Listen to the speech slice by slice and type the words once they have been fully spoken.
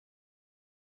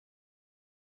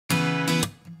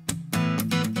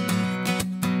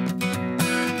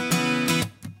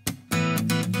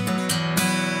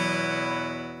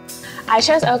I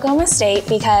chose Oklahoma State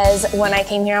because when I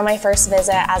came here on my first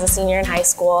visit as a senior in high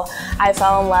school, I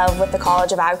fell in love with the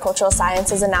College of Agricultural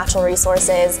Sciences and Natural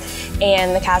Resources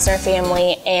and the Casnr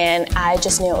family, and I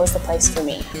just knew it was the place for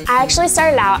me. I actually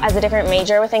started out as a different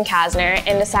major within Casnr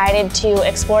and decided to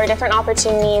explore different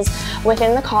opportunities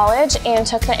within the college and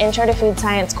took the Intro to Food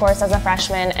Science course as a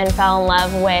freshman and fell in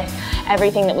love with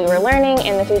everything that we were learning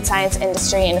in the food science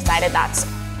industry and decided that's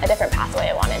a different pathway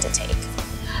I wanted to take.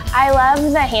 I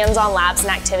love the hands-on labs and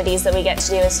activities that we get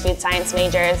to do as food science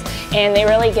majors, and they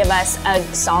really give us a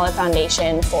solid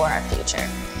foundation for our future.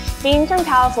 Being from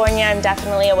California, I'm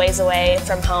definitely a ways away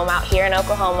from home out here in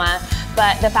Oklahoma,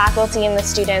 but the faculty and the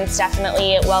students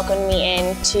definitely welcomed me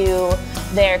into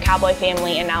their cowboy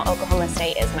family, and now Oklahoma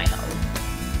State is my home.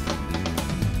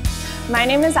 My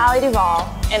name is Ali Duval,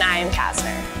 and I am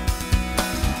Casnr.